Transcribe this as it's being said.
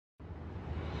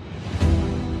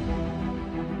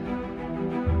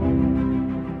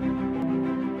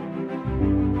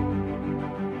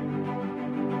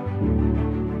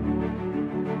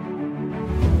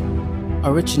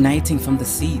originating from the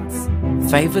seeds,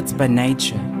 favored by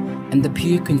nature, and the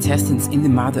pure quintessence in the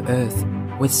Mother Earth.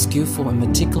 With skillful and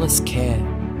meticulous care,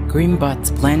 green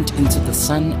buds blend into the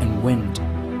sun and wind,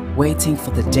 waiting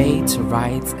for the day to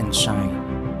rise and shine.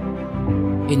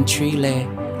 In Trile,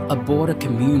 a border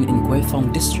commune in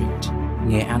Guifeng District,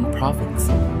 Nghệ An Province,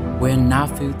 where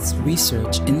Nafoods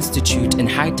Research Institute and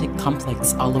High-Tech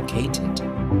Complex are located,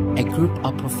 a group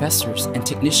of professors and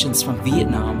technicians from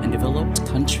Vietnam and developed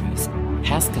countries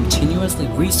has continuously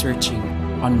researching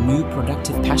on new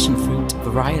productive passion fruit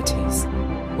varieties,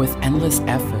 with endless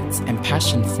efforts and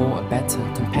passion for a better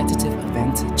competitive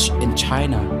advantage in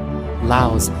China,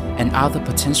 Laos, and other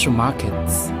potential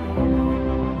markets.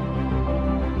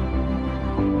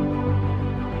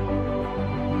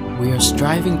 We are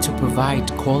striving to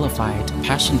provide qualified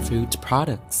passion fruit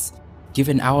products,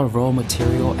 given our raw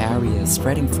material areas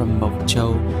spreading from Mộc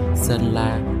Châu, Sơn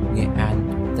La, Nghệ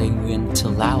An, Tây Nguyên to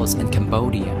Laos and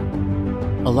Cambodia.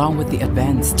 Along with the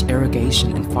advanced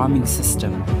irrigation and farming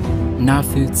system,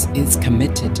 Nafoods is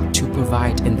committed to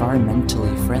provide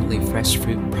environmentally friendly fresh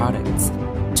fruit products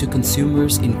to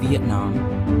consumers in Vietnam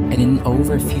and in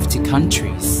over 50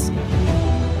 countries.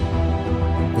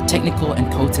 The technical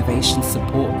and cultivation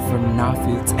support from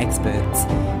Nafoods experts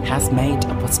has made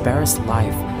a prosperous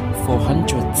life for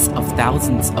hundreds of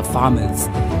thousands of farmers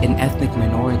in ethnic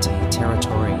minority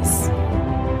territories.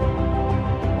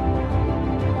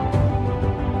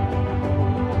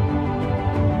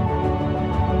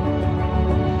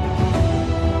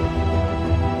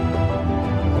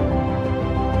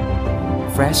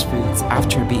 Fresh foods,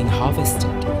 after being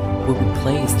harvested, will be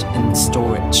placed in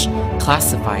storage,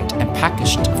 classified and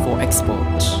packaged for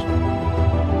export.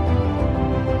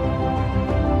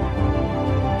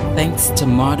 Thanks to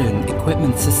modern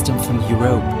equipment system from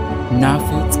Europe,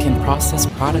 Nafoods can process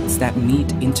products that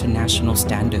meet international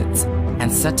standards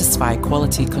and satisfy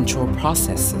quality control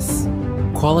processes.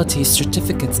 Quality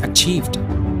certificates achieved: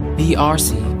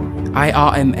 BRC,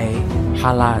 IRMA,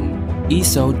 Halal,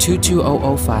 ISO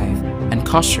 22005, and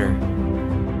kosher.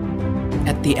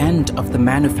 At the end of the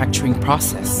manufacturing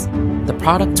process, the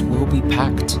product will be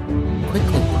packed,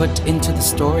 quickly put into the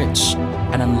storage,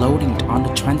 and unloaded on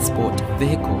the transport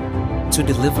vehicle to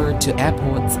deliver to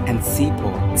airports and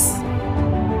seaports.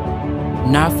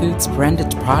 Nafoods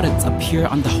branded products appear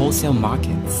on the wholesale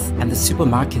markets and the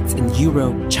supermarkets in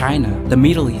Europe, China, the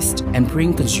Middle East, and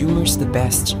bring consumers the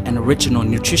best and original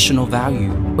nutritional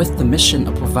value. With the mission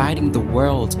of providing the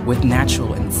world with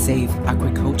natural and safe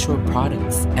agricultural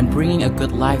products and bringing a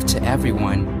good life to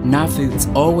everyone,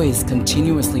 Nafoods always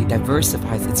continuously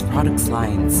diversifies its product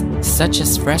lines, such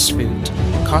as fresh fruit,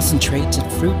 concentrated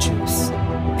fruit juice,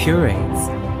 purees,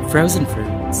 frozen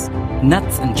fruits,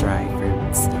 nuts and dry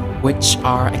fruits, which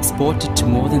are exported to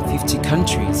more than 50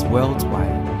 countries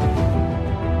worldwide,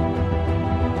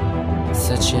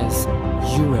 such as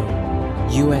Europe,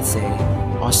 USA,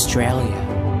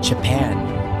 Australia, Japan,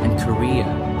 and Korea.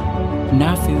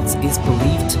 Nafoods is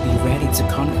believed to be ready to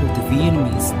conquer the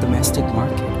Vietnamese domestic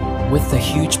market, with a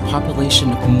huge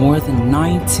population of more than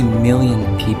 90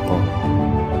 million people.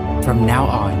 From now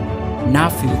on,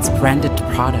 Nafoods branded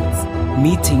products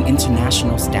meeting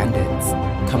international standards,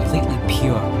 completely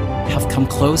pure, have come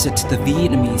closer to the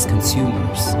Vietnamese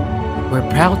consumers. We're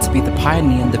proud to be the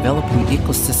pioneer in developing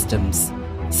ecosystems,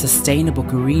 sustainable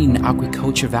green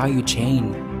agriculture value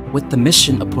chain, with the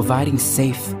mission of providing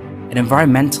safe and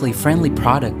environmentally friendly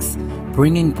products,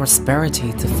 bringing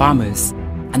prosperity to farmers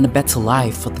and a better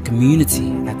life for the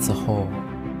community as a whole.